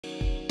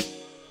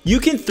You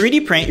can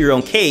 3D print your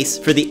own case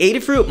for the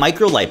Adafruit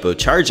Micro Lipo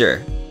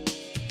Charger.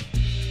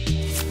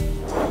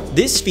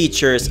 This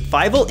features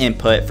 5V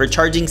input for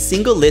charging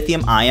single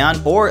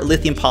lithium-ion or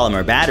lithium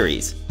polymer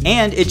batteries,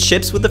 and it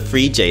ships with a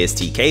free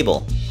JST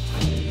cable.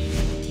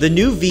 The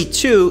new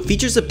V2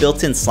 features a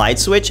built-in slide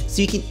switch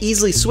so you can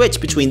easily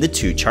switch between the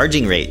two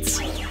charging rates.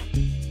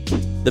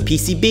 The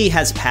PCB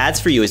has pads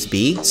for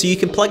USB, so you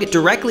can plug it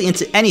directly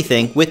into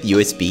anything with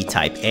USB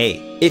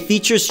Type-A. It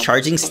features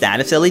charging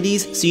status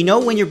LEDs so you know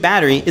when your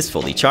battery is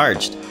fully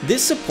charged.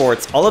 This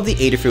supports all of the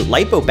Adafruit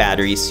LiPo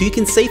batteries so you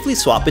can safely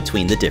swap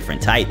between the different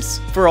types.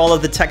 For all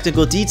of the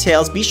technical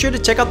details, be sure to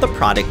check out the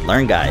product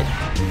Learn Guide.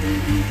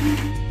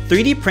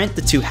 3D print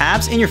the two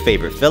halves in your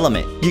favorite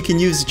filament. You can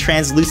use a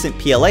translucent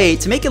PLA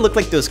to make it look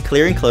like those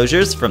clear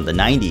enclosures from the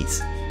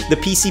 90s. The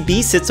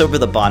PCB sits over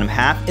the bottom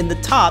half and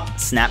the top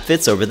snap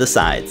fits over the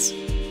sides.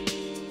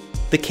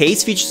 The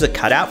case features a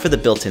cutout for the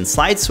built-in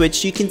slide switch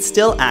so you can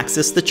still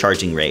access the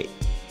charging rate.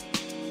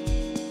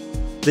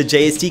 The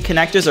JST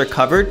connectors are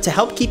covered to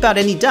help keep out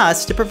any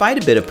dust to provide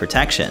a bit of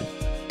protection.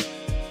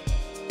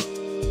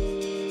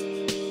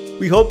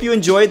 We hope you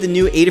enjoyed the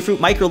new Adafruit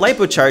Micro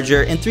Lipo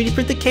Charger and 3D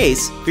print the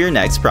case for your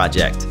next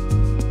project.